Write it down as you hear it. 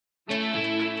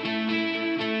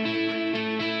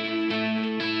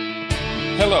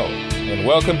Hello, and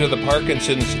welcome to the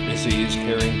Parkinson's Disease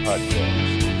Caring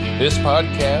Podcast. This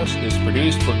podcast is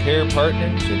produced for care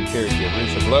partners and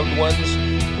caregivers of loved ones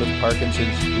with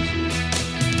Parkinson's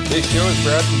disease. This show is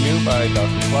brought to you by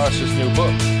Dr. Kloss's new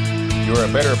book, You're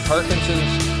a Better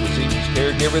Parkinson's Disease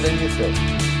Caregiver Than You Think.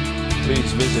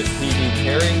 Please visit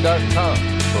pdcaring.com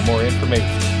for more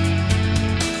information.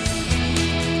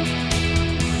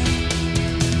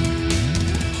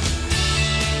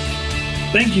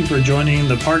 Thank you for joining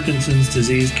the Parkinson's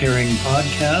Disease Caring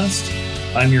Podcast.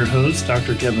 I'm your host,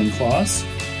 Dr. Kevin Kloss.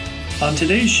 On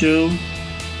today's show,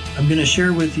 I'm going to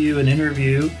share with you an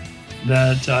interview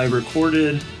that I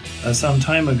recorded some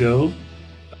time ago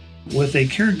with a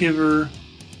caregiver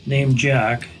named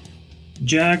Jack.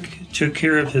 Jack took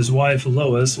care of his wife,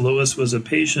 Lois. Lois was a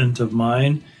patient of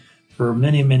mine for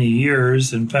many, many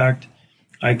years. In fact,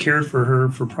 I cared for her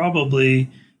for probably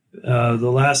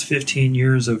the last 15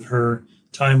 years of her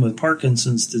time with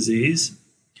Parkinson's disease.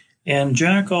 And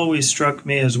Jack always struck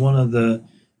me as one of the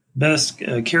best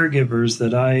caregivers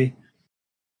that I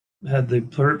had the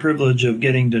privilege of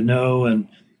getting to know and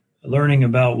learning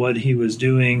about what he was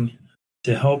doing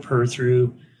to help her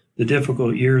through the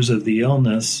difficult years of the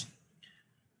illness.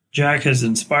 Jack has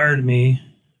inspired me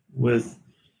with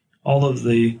all of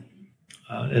the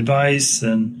advice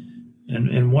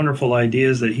and wonderful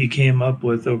ideas that he came up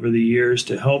with over the years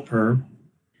to help her.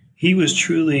 He was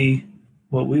truly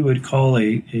what we would call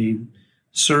a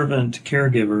servant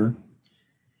caregiver.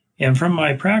 And from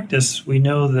my practice, we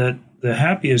know that the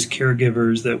happiest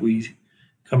caregivers that we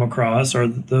come across are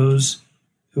those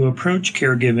who approach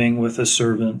caregiving with a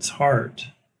servant's heart.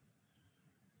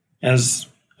 As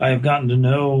I have gotten to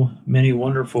know many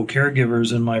wonderful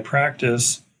caregivers in my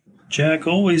practice, Jack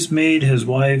always made his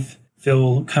wife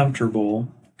feel comfortable.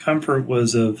 Comfort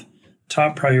was of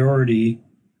top priority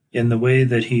in the way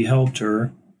that he helped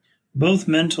her, both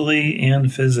mentally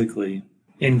and physically.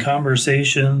 In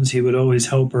conversations, he would always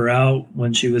help her out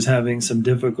when she was having some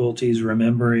difficulties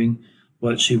remembering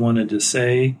what she wanted to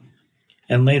say.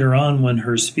 And later on, when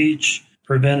her speech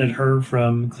prevented her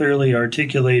from clearly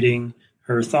articulating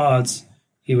her thoughts,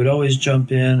 he would always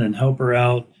jump in and help her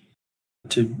out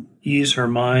to ease her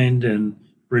mind and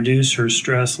reduce her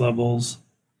stress levels.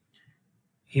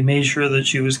 He made sure that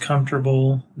she was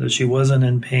comfortable, that she wasn't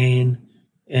in pain,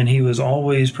 and he was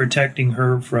always protecting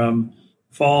her from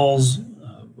falls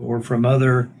or from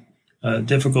other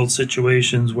difficult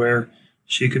situations where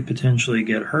she could potentially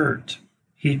get hurt.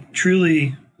 He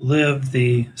truly lived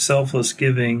the selfless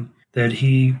giving that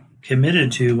he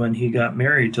committed to when he got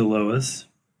married to Lois.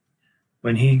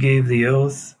 When he gave the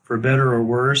oath, for better or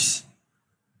worse,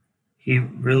 he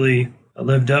really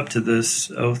lived up to this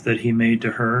oath that he made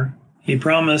to her. He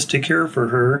promised to care for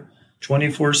her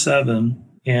 24/7,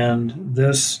 and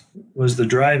this was the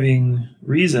driving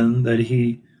reason that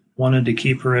he wanted to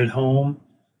keep her at home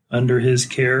under his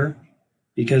care,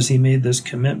 because he made this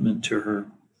commitment to her.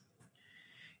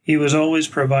 He was always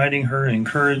providing her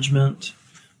encouragement,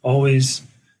 always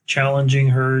challenging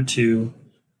her to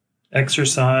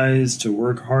exercise, to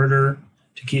work harder,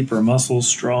 to keep her muscles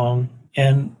strong,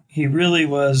 and he really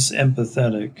was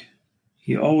empathetic.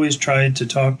 He always tried to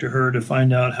talk to her to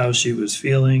find out how she was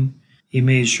feeling. He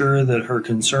made sure that her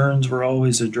concerns were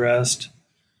always addressed.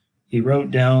 He wrote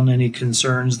down any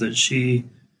concerns that she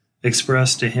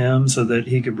expressed to him so that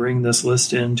he could bring this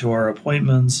list into our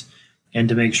appointments and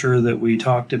to make sure that we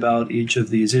talked about each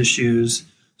of these issues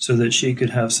so that she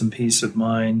could have some peace of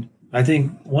mind. I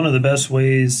think one of the best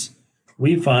ways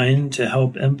we find to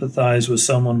help empathize with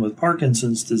someone with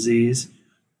Parkinson's disease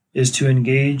is to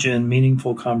engage in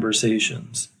meaningful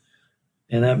conversations.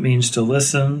 And that means to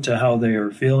listen to how they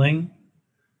are feeling,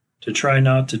 to try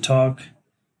not to talk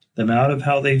them out of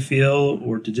how they feel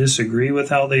or to disagree with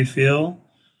how they feel,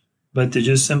 but to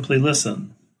just simply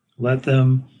listen. Let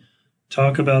them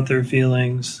talk about their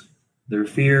feelings, their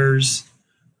fears,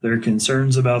 their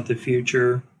concerns about the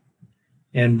future,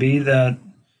 and be that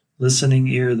listening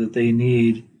ear that they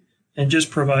need, and just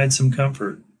provide some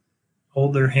comfort.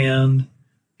 Hold their hand,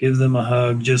 give them a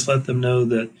hug, just let them know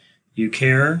that you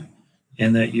care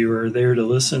and that you are there to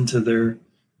listen to their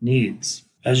needs.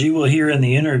 As you will hear in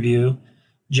the interview,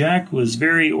 Jack was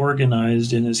very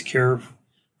organized in his care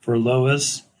for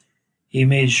Lois. He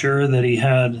made sure that he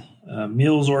had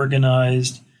meals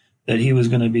organized, that he was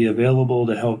going to be available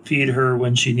to help feed her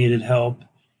when she needed help.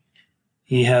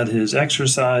 He had his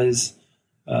exercise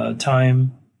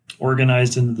time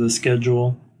organized into the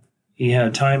schedule. He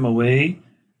had time away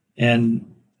and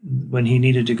when he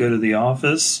needed to go to the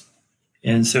office.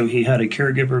 And so he had a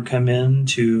caregiver come in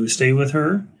to stay with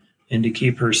her and to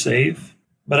keep her safe.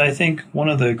 But I think one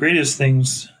of the greatest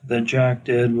things that Jack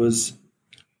did was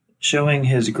showing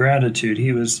his gratitude.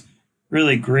 He was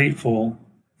really grateful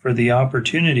for the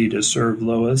opportunity to serve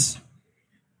Lois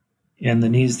and the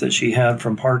needs that she had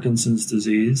from Parkinson's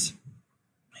disease.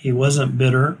 He wasn't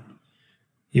bitter.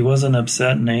 He wasn't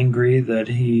upset and angry that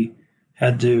he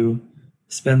had to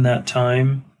spend that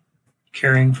time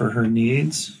caring for her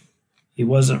needs. He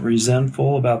wasn't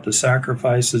resentful about the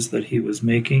sacrifices that he was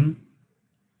making.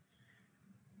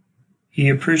 He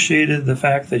appreciated the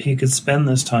fact that he could spend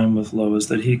this time with Lois,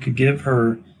 that he could give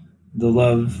her the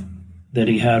love that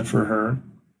he had for her.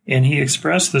 And he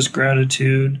expressed this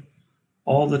gratitude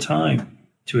all the time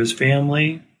to his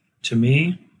family, to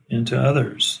me, and to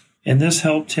others. And this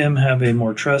helped him have a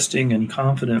more trusting and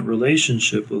confident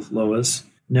relationship with Lois,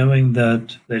 knowing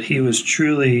that he was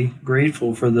truly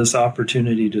grateful for this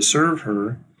opportunity to serve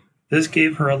her. This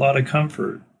gave her a lot of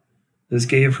comfort. This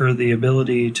gave her the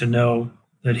ability to know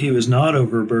that he was not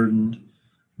overburdened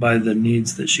by the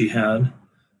needs that she had,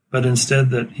 but instead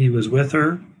that he was with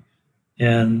her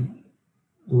and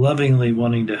lovingly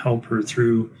wanting to help her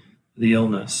through the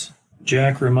illness.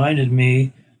 Jack reminded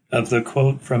me of the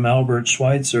quote from Albert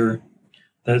Schweitzer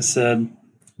that said,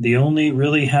 "The only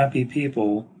really happy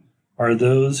people are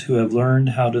those who have learned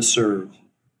how to serve."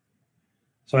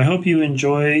 So I hope you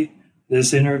enjoy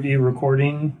this interview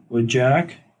recording with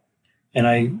Jack, and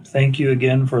I thank you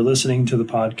again for listening to the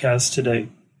podcast today.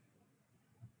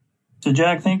 So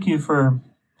Jack, thank you for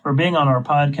being on our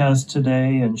podcast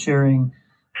today and sharing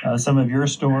some of your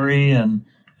story and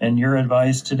your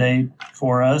advice today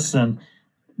for us. And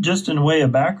just in way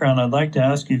of background, I'd like to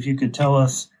ask you if you could tell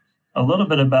us a little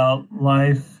bit about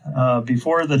life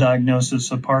before the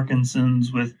diagnosis of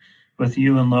Parkinson's with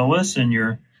you and Lois and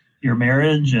your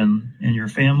marriage and your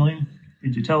family.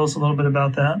 Could you tell us a little bit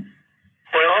about that?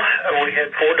 Well, we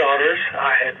had 4 daughters.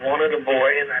 I had wanted a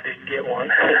boy, and I didn't get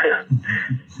one.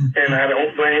 And I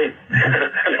don't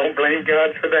blame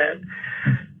God for that.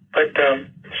 But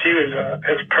she was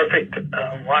as perfect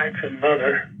wife and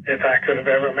mother as I could have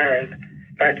ever married.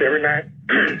 In fact, every night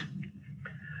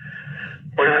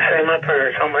when I say my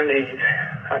prayers on my knees,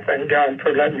 I thank God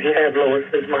for letting me have Lois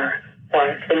as my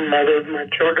wife and mother of my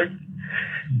children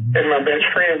and my best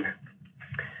friend.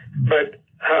 But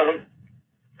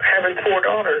having 4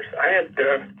 daughters, I had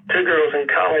 2 girls in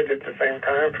college at the same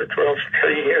time for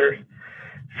 3 years.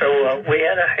 So we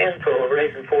had a handful of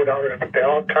raising 4 daughters, but they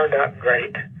all turned out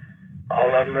great.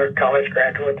 All of them are college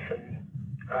graduates and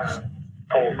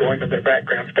all going to their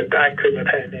backgrounds, but I couldn't have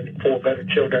had any 4 better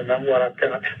children than what I've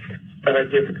got. But I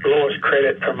give Lois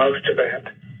credit for most of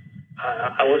that.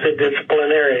 I was a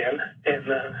disciplinarian, and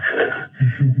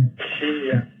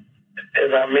she,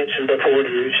 as I mentioned before to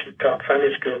you, she taught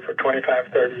Sunday school for 25,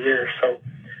 30 years. So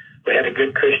we had a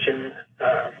good Christian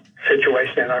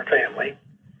situation in our family.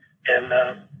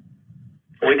 And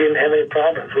we didn't have any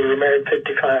problems. We were married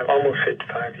almost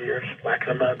 55 years, like in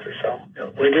a month or so.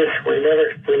 We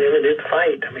never did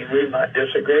fight. I mean, we might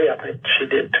disagree. I think she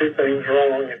did 2 things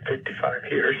wrong in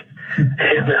 55 years.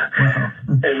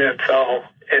 And that's all.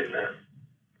 And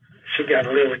she got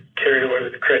a little carried away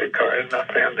with the credit card, and I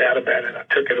found out about it. I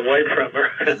took it away from her.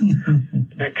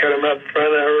 I cut them up in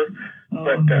front of her.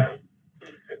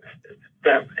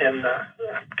 But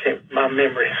my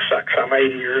memory sucks. I'm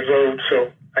 80 years old,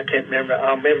 so I can't remember.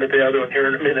 I'll remember the other one here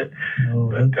in a minute.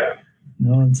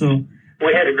 And so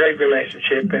we had a great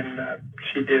relationship, and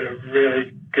she did a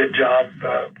really good job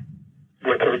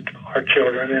with our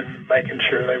children and making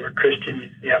sure they were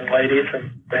Christian young ladies, and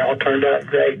they all turned out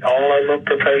great. All of them are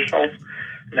professionals.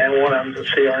 Now one of them's a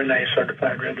CRNA,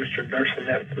 certified registered nurse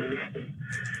anesthetist. And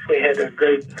we had a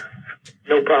great,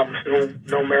 no problems,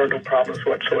 no marital problems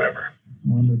whatsoever.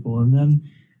 Wonderful. And then,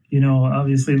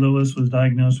 obviously Lois was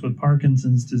diagnosed with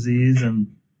Parkinson's disease, and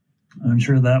I'm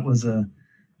sure that was a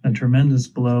tremendous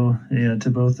blow to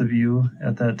both of you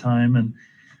at that time.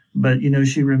 But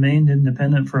she remained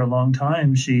independent for a long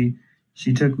time. She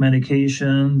took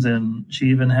medications, and she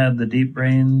even had the deep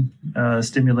brain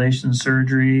stimulation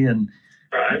surgery, and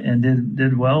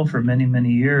did well for many,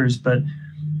 many years. But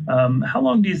how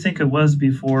long do you think it was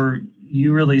before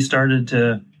you really started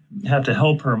to have to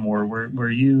help her more, where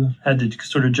you had to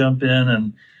sort of jump in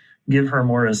and give her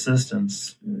more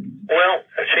assistance? Well,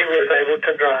 she was able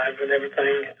to drive and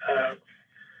everything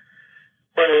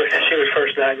when she was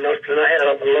first diagnosed, and I had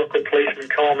a local policeman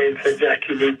call me and said, "Jack,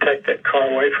 you need to take that car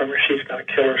away from her. She's going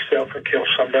to kill herself or kill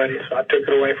somebody." So I took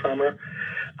it away from her.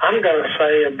 I'm going to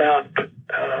say about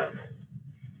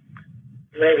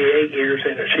maybe 8 years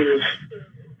in it. She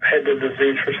had the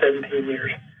disease for 17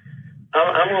 years.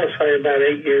 I'm going to say about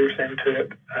 8 years into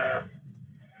it.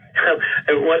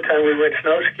 At one time we went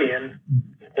snow skiing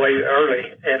way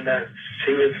early, and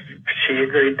she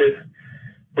agreed that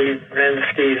we ran the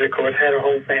skis. Of course, had a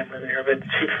whole family there, but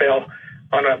she fell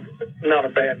on not a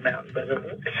bad mountain, but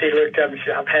she looked up and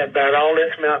said, "I've had about all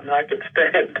this mountain I can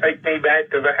stand. Take me back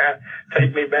to the house.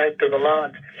 Take me back to the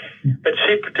lodge." But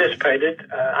she participated.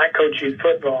 I coached youth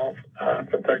football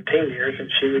for 13 years,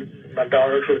 and my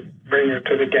daughters would bring her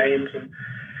to the games, and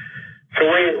so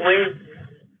we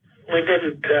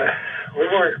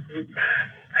weren't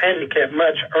handicapped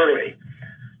much early.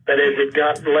 But as it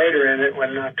got later in it,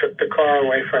 when I took the car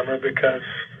away from her because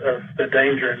of the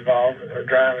danger involved of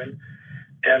driving,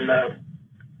 and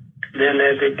then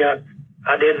as it got,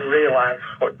 I didn't realize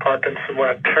what Parkinson,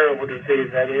 what a terrible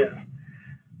disease that is,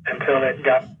 until it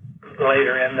got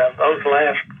later. And those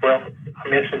last, well, I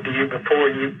mentioned to you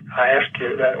before, I asked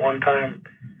you that one time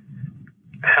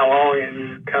how long, and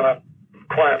you kind of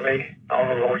quietly,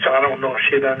 which I don't know if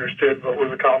she'd understood what we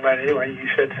were talking about anyway. You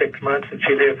said 6 months, and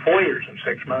she lived 4 years and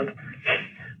 6 months.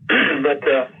 But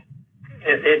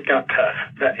it got tough.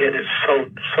 It is so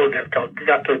difficult. It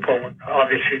got to the point where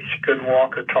obviously she couldn't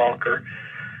walk or talk, and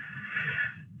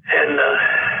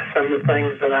some of the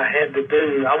things that I had to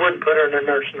do. I wouldn't put her in a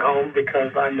nursing home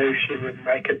because I knew she wouldn't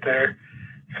make it there.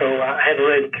 So I had a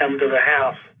lady come to the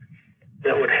house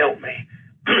that would help me.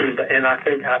 And I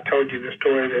think I told you the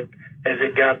story that as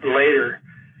it got later,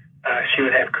 she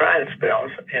would have crying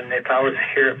spells. And if I was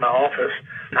here at my office,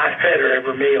 I fed her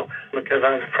every meal because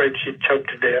I was afraid she'd choke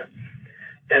to death.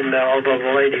 And although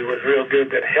the lady was real good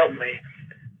that helped me,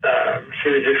 she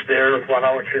was just there while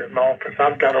I was here at my office.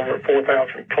 I've got over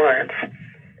 4,000 clients,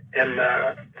 and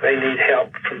they need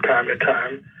help from time to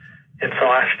time. And so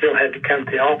I still had to come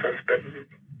to the office, but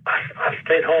I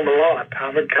stayed home a lot. I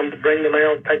would come to bring the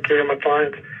mail, take care of my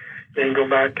clients, then go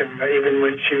back. And even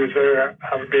when she was there,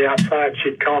 I would be outside.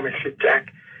 She'd call me. She'd,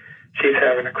 "Jack, she's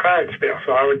having a crying spell."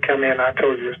 So I would come in. I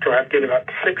told you the story. I'd get about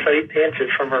 6-8 inches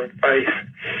from her face,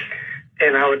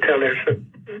 and I would tell her,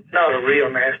 not a real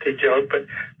nasty joke, but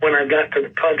when I got to the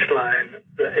punchline,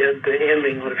 the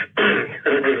ending was it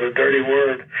was a dirty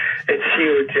word, and she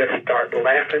would just start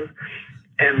laughing.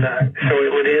 And so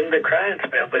it would end the crying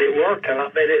spell, but it worked. And I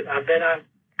bet I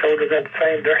told her that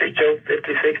same dirty joke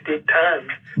 50, 60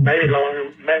 times, maybe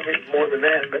longer, maybe more than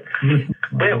that. But we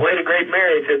had a great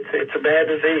marriage. It's a bad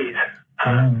disease.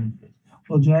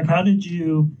 Well, Jack, how did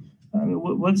you?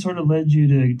 What sort of led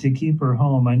you to keep her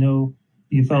home? I know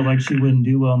you felt like she wouldn't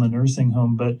do well in the nursing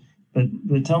home, but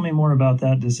tell me more about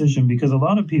that decision, because a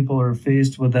lot of people are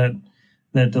faced with that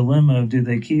dilemma of, do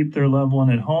they keep their loved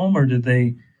one at home, or do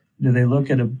they look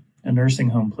at a nursing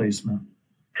home placement?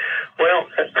 Well,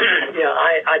 yeah,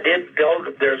 I did go.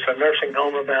 There's a nursing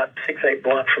home about 6-8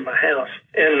 blocks from my house,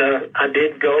 and I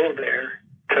did go there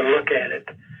to look at it,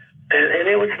 and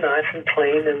it was nice and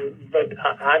clean. But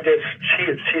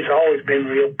she's always been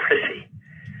real prissy,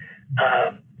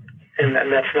 and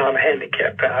that's not a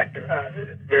handicap.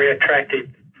 Very attractive,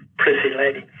 prissy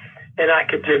lady, and I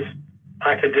could just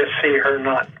see her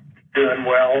not doing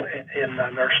well in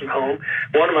a nursing home.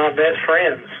 One of my best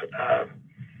friends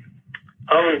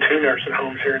owned 2 nursing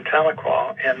homes here in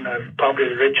Tahlequah, and probably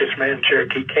the richest man in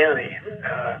Cherokee County.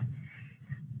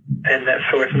 And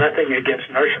so it's nothing against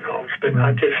nursing homes, but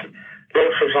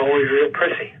Lois was always real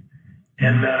prissy.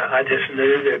 And I just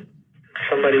knew that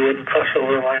somebody wouldn't fuss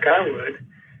over her like I would.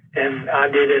 And I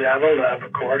did it out of love,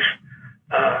 of course.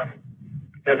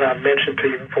 As I mentioned to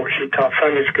you before, she taught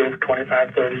Sunday school for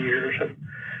 25, 30 years, and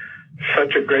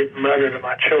such a great mother to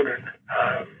my children,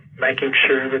 making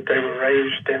sure that they were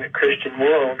raised in a Christian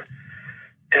world.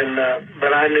 And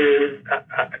but I knew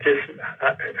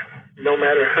no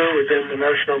matter who was in the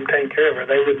nursing home taking care of her,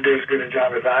 they wouldn't do as good a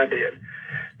job as I did,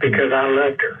 because I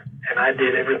loved her and I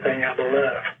did everything out of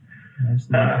love.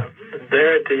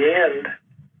 There at the end,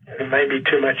 it may be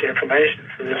too much information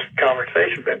for this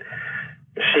conversation, but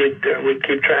we'd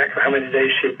keep track of how many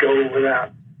days she'd go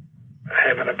without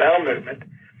having a bowel movement.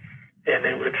 And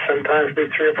it would sometimes be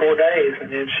 3 or 4 days,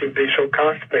 and then she'd be so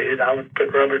constipated, I would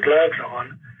put rubber gloves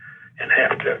on and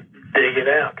have to dig it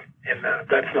out. And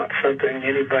that's not something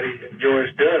anybody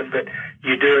enjoys doing, but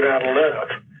you do it out of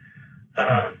love.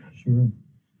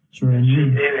 Sure. And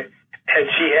had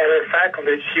she had her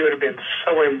faculty, she would have been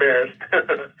so embarrassed.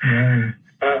 Right.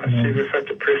 She was such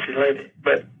a prissy lady,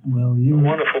 but a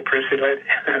wonderful prissy lady.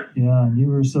 Yeah, and you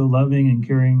were so loving and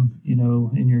caring,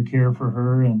 in your care for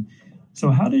her. And so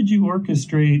how did you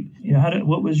orchestrate,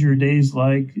 what was your days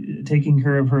like taking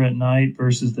care of her at night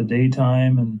versus the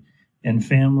daytime, and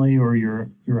family or your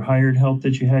hired help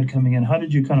that you had coming in? How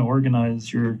did you kind of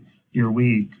organize your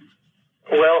week?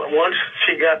 Well, once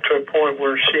she got to a point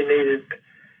where she needed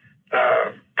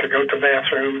go to the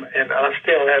bathroom, and I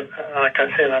still have, like I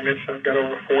said, I've got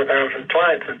over 4,000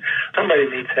 clients, and somebody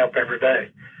needs help every day.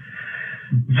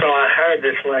 So I hired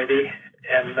this lady,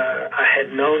 and I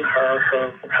had known her.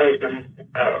 Her husband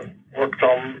worked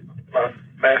on my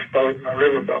bass boat, my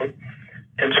river boat,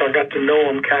 and so I got to know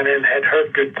him kind of and had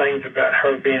heard good things about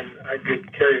her being a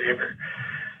good caregiver.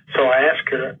 So I asked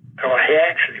her, or he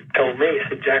actually told me, he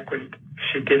said, Jack, when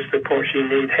she gets to the point she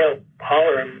needs help,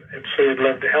 holler, and Sue would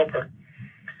love to help her.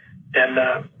 And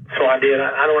so I did.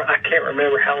 I can't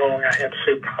remember how long I had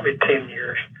Sue, probably 10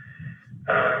 years,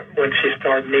 when she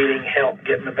started needing help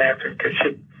getting the bathroom, because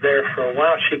there for a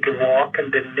while she could walk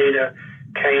and didn't need a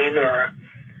cane or a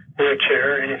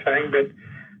wheelchair or anything. But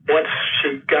once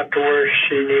she got to where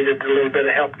she needed a little bit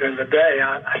of help during the day,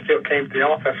 I still came to the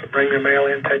office and bring the mail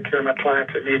in, take care of my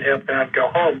clients that need help, and I'd go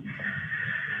home.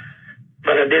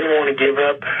 But I didn't want to give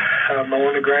up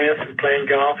mowing the grass and playing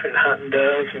golf and hunting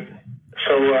doves, and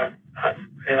so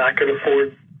I could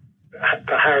afford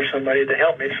to hire somebody to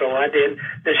help me, so I did.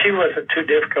 And she wasn't too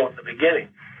difficult in the beginning.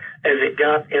 As it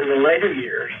got in the later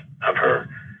years of her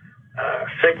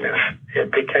sickness,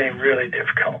 it became really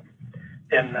difficult.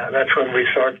 And that's when we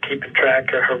started keeping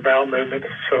track of her bowel movements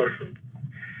so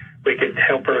we could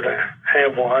help her to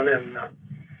have one, and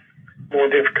more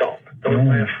difficult. Those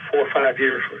last 4 or 5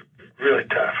 years were really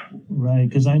tough. Right,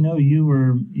 because I know you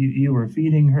were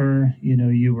feeding her,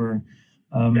 you were...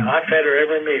 yeah, I fed her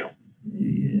every meal.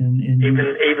 And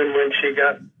even when she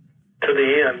got to the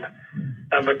end,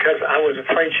 because I was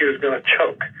afraid she was going to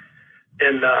choke,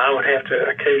 and I would have to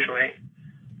occasionally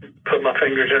put my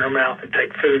fingers in her mouth and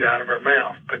take food out of her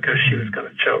mouth because she was going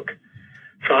to choke.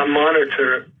 So I monitored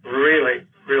her really,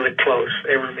 really close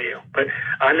every meal. But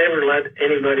I never let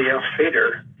anybody else feed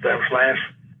her those last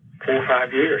 4 or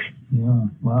 5 years. Yeah,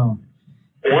 wow.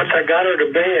 Once I got her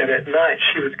to bed at night,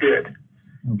 she was good.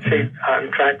 Okay.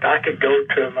 In fact, I could go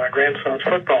to my grandson's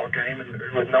football game and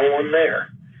with no one there,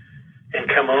 and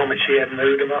come home and she hadn't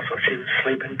moved a muscle. She was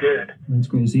sleeping good. That's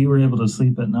great. So you were able to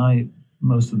sleep at night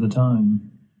most of the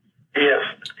time. Yes.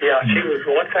 Yeah, she was.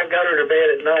 Once I got her to bed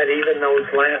at night, even those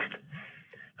last,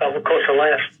 of course,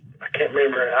 I can't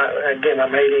remember.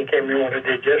 I'm 80 and can't remember what I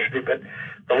did yesterday, but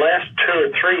the last 2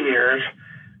 or 3 years,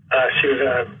 she was in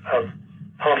a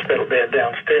hospital bed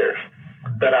downstairs.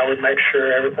 But I would make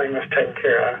sure everything was taken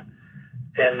care of.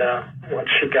 And once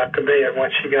she got to bed,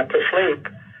 once she got to sleep,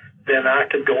 then I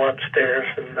could go upstairs.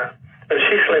 And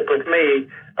she slept with me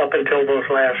up until those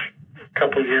last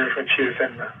couple of years when she was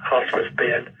in the hospice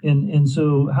bed. And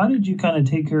so how did you kind of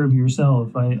take care of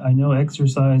yourself? I know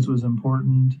exercise was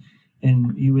important,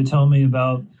 and you would tell me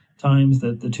about times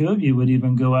that the two of you would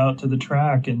even go out to the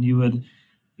track and you would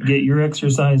get your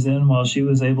exercise in while she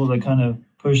was able to kind of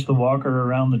push the walker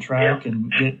around the track. Yeah.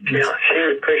 And get Yeah, she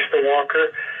would push the walker,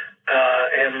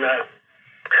 and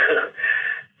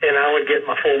I would get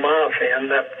my 4 miles in.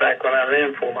 That's back when I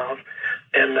ran 4 miles,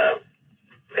 and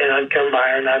I'd come by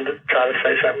her and I'd try to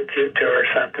say something cute to her or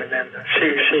something. And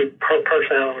her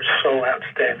personality was so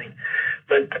outstanding.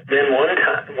 But then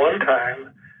one time,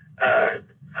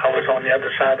 I was on the other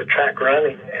side of the track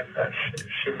running, and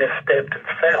she misstepped and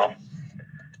fell,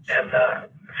 and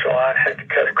so I had to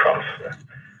cut across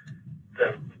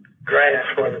the grass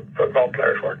where the football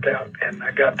players worked out, and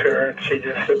I got to her, and she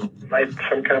just made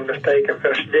some kind of mistake, and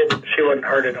she wasn't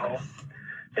hurt at all.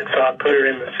 And so I put her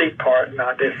in the seat part, and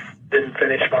I just didn't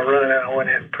finish my run, and I went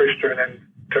in and pushed her and then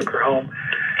took her home.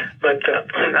 But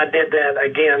I did that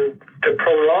again to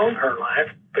prolong her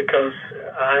life, because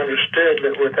I understood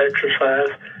that with exercise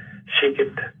she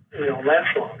could,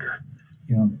 last longer.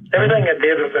 Yeah. Everything I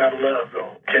did was out of love,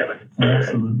 though, Kevin.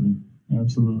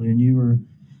 Absolutely. And you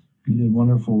did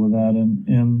wonderful with that.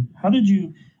 And how did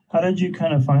you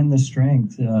kind of find the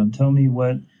strength? Tell me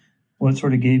what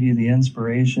sort of gave you the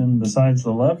inspiration besides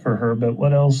the love for her, but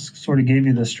what else sort of gave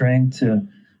you the strength to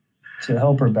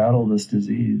help her battle this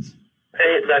disease?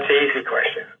 Hey, that's an easy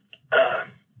question.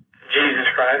 Jesus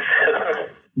Christ.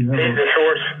 He's the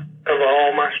source of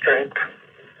all my strength.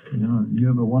 You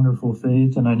have a wonderful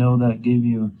faith, and I know that gave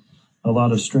you a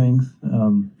lot of strength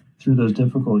through those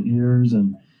difficult years,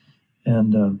 and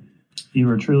you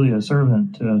were truly a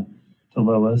servant to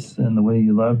Lois in the way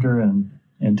you loved her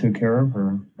and took care of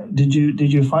her. Did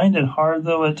you find it hard,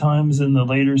 though, at times in the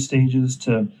later stages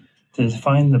to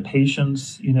find the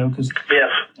patience? Because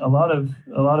yes, a lot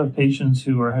of patients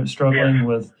who are struggling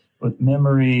with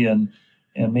memory and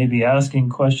maybe asking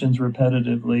questions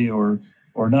repetitively or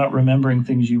not remembering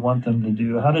things you want them to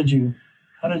do. How did you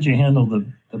handle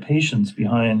the patience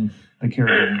behind the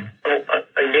caregiving? Well,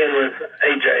 again, with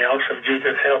AJ, also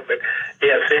Jesus helped, but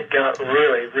yes, it got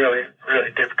really, really,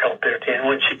 really difficult there at the end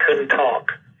when she couldn't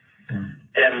talk.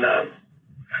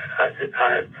 and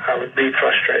I would be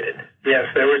frustrated. Yes,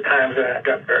 there were times that I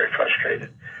got very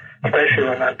frustrated, especially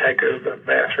when I'd take her to the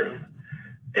bathroom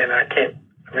and I can't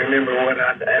remember what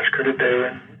I'd ask her to do,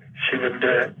 and she wouldn't do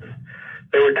it.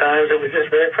 There were times it was just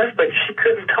very frustrating, but she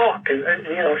couldn't talk, and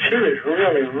she was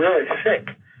really, really sick.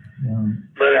 Yeah.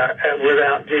 But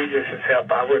without Jesus'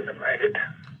 help, I wouldn't have made it.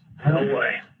 No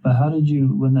way. But how did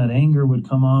you, when that anger would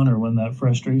come on, or when that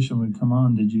frustration would come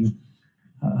on,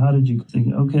 how did you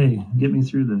think, okay, get me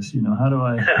through this? How do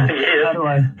I?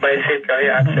 Basically,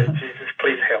 I said, Jesus,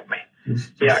 please help me.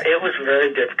 Yeah, it was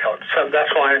very difficult. So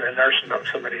that's why in a nursing home,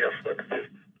 somebody else would have just,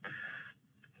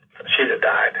 she'd have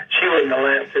died. She wouldn't have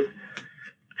lasted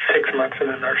 6 months in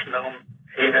a nursing home.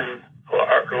 Even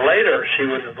later, she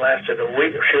wouldn't have lasted a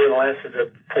week. She would have lasted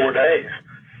 4 days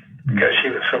because she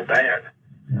was so bad.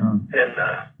 Yeah. And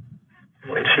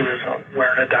when she was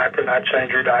wearing a diaper, and I'd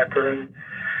change her diaper, and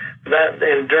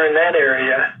during that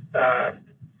area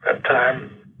of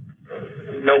time,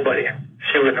 nobody,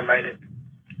 she wouldn't have made it.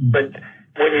 But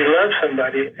when you love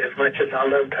somebody as much as I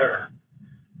loved her,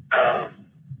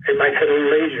 it makes it a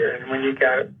little easier. And when you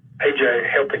got AJ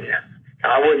helping you,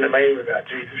 I wouldn't have made it without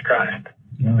Jesus Christ.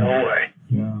 Yeah. No way.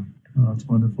 Yeah, that's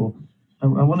wonderful. I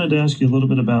wanted to ask you a little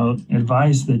bit about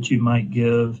advice that you might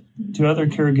give to other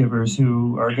caregivers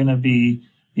who are going to be,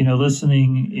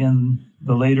 listening in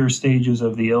the later stages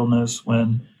of the illness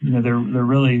when, they're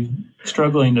really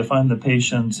struggling to find the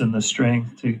patience and the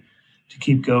strength to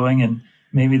keep going, and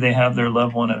maybe they have their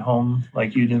loved one at home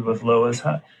like you did with Lois.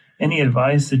 Any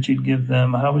advice that you'd give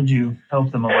them? How would you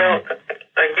help them along? Well,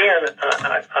 again,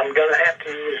 I'm going to have to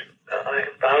use,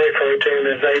 I refer to him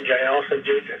as AJ, also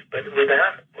Jesus, but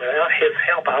without his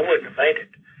help, I wouldn't have made it.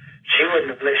 She wouldn't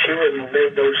have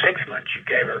lived those 6 months you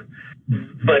gave her.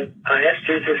 But I asked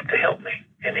Jesus to help me,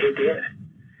 and he did.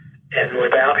 And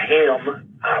without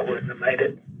him, I wouldn't have made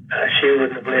it. She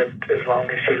wouldn't have lived as long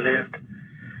as she lived.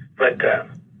 But I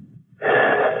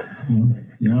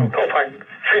don't know if I can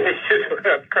finish this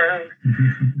without crying.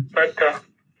 But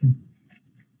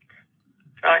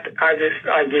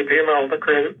I give him all the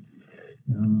credit.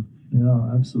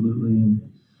 Yeah, absolutely.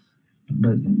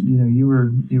 But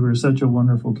you were such a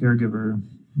wonderful caregiver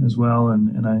as well,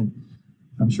 and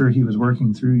I'm sure he was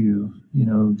working through you,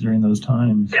 during those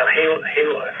times. Yeah, he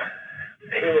was,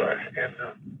 and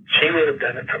she would have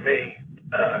done it for me.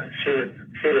 She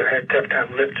would have had a tough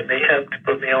time lifting me up to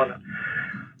put me on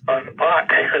the pot.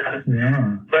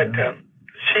 Yeah. But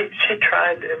she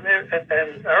tried,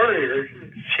 and earlier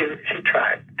she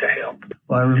tried to help.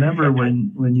 Well, I remember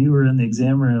when you were in the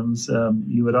exam rooms,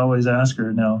 you would always ask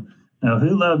her, now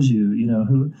who loves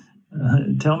you?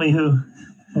 Tell me who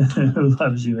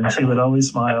loves you, and she would always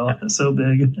smile so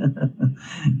big.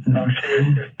 She was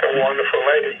just a wonderful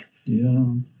lady.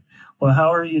 Yeah. Well,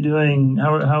 how are you doing?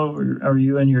 How are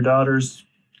you and your daughters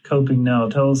coping now?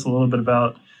 Tell us a little bit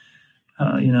about,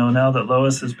 now that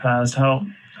Lois has passed, how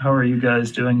are you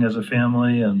guys doing as a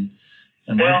family, and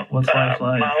what's life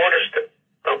like? My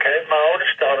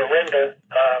oldest daughter, Linda,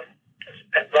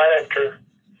 right after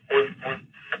we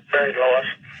married Lois,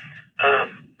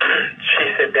 she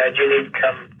said, Dad, you need to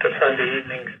come to Sunday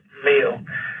evening meal.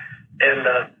 And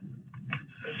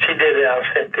she did it out of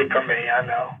sympathy for me, I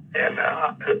know. And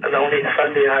the only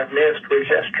Sunday I've missed was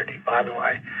yesterday, by the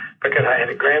way, because I had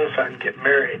a grandson get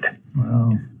married.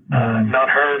 Wow. Not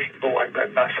her boy,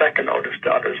 but my second oldest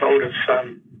daughter's oldest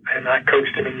son. And I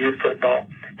coached him in youth football.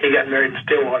 He got married in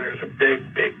Stillwater. It was a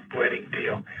big, big wedding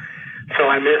deal. So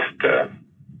I missed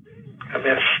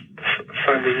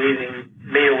Sunday evening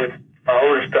meal with my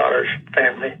oldest daughter's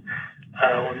family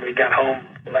when we got home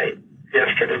late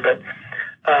yesterday. But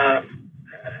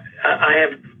I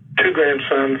have two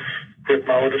grandsons with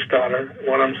my oldest daughter.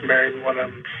 One of them's married and one of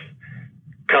them's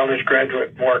college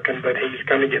graduate working, but he's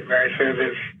going to get married as soon as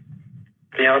his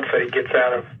fiance gets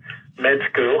out of med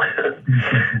school.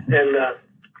 And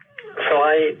so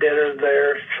I eat dinner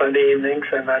there Sunday evenings,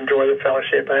 and I enjoy the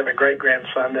fellowship. I have a great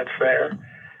grandson that's there.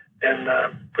 And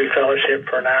we fellowship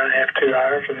for an hour and a half, 2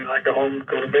 hours, and then I go home and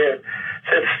go to bed.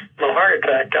 Since my heart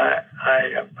attack,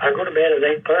 I go to bed at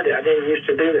 8:30. I didn't used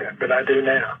to do that, but I do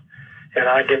now. And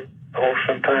I get,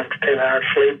 sometimes 10 hours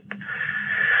sleep.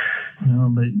 No,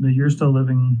 but you're still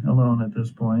living alone at this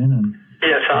point, and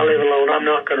yes, I live alone. I'm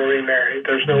not going to remarry.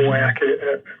 There's no way I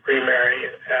could remarry.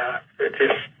 It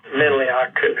just mentally I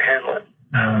couldn't handle it.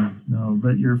 No,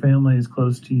 but your family is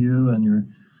close to you,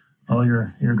 and all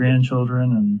your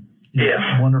grandchildren, and yes,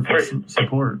 wonderful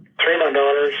support. Three of my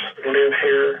daughters live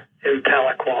here in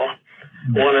Tahlequah.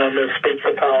 One of them is a speech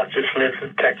pathologist, lives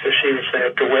in Texas. She was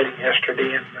at the wedding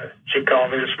yesterday, and she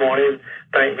called me this morning and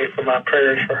thanked me for my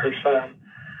prayers for her son.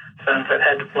 Sunset,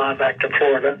 had to fly back to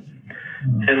Florida.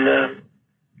 And,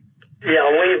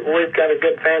 we've got a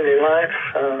good family life.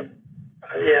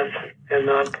 Yes, and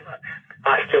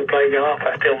I still play golf.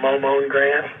 I still mow my own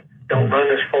grass. Don't run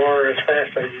as far or as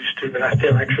fast as I used to, but I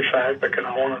still exercise because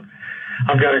I want to.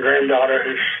 I've got a granddaughter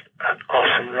who's an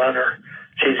awesome runner.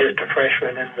 She's just a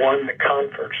freshman and won the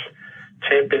conference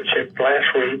championship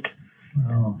last week.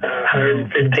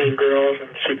 115 girls, and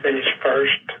she finished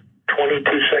first, 22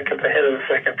 seconds ahead of the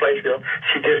second place girl.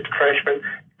 She's just a freshman,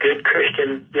 good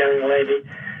Christian young lady.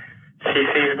 She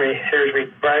sees me, hears me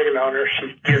bragging on her.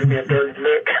 She gives me a dirty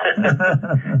look.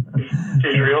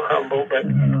 She's real humble, but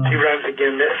she runs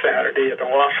again this Saturday at the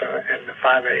Wausau and the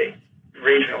 5A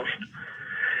regionals.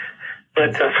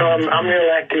 But so I'm real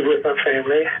active with my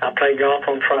family. I play golf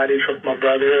on Fridays with my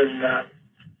brother and a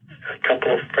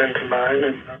couple of friends of mine,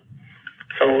 and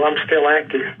so I'm still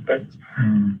active. But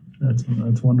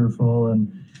that's wonderful,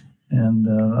 and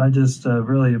I just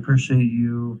really appreciate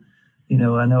you. You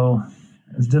know, I know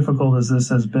as difficult as this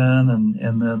has been,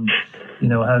 and then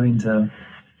having to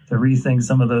rethink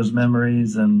some of those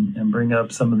memories and bring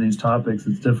up some of these topics,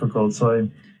 it's difficult. So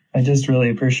I just really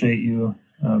appreciate you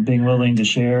being willing to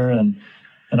share and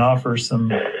offer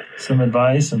some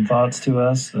advice and thoughts to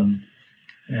us, and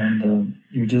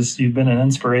you've been an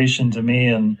inspiration to me,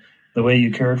 and the way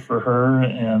you cared for her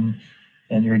and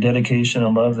your dedication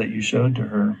and love that you showed to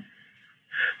her.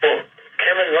 Well,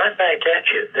 Kevin, right back at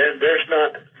you. There's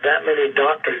not that many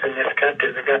doctors in this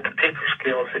country that got the people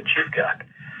skills that you've got.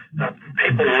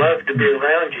 People love to be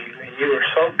around you, and you were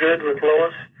so good with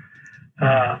Lois.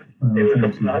 It was a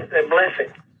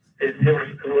blessing. It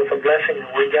was a blessing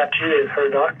that we got you as her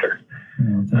doctor.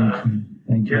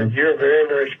 Thank you. You're very,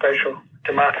 very special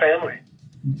to my family.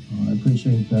 I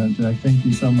appreciate that, Jack. Thank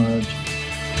you so much.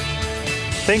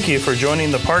 Thank you for joining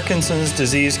the Parkinson's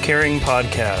Disease Caring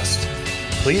Podcast.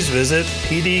 Please visit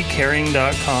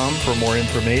pdcaring.com for more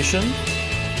information.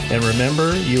 And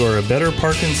remember, you are a better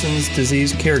Parkinson's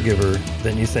disease caregiver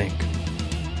than you think.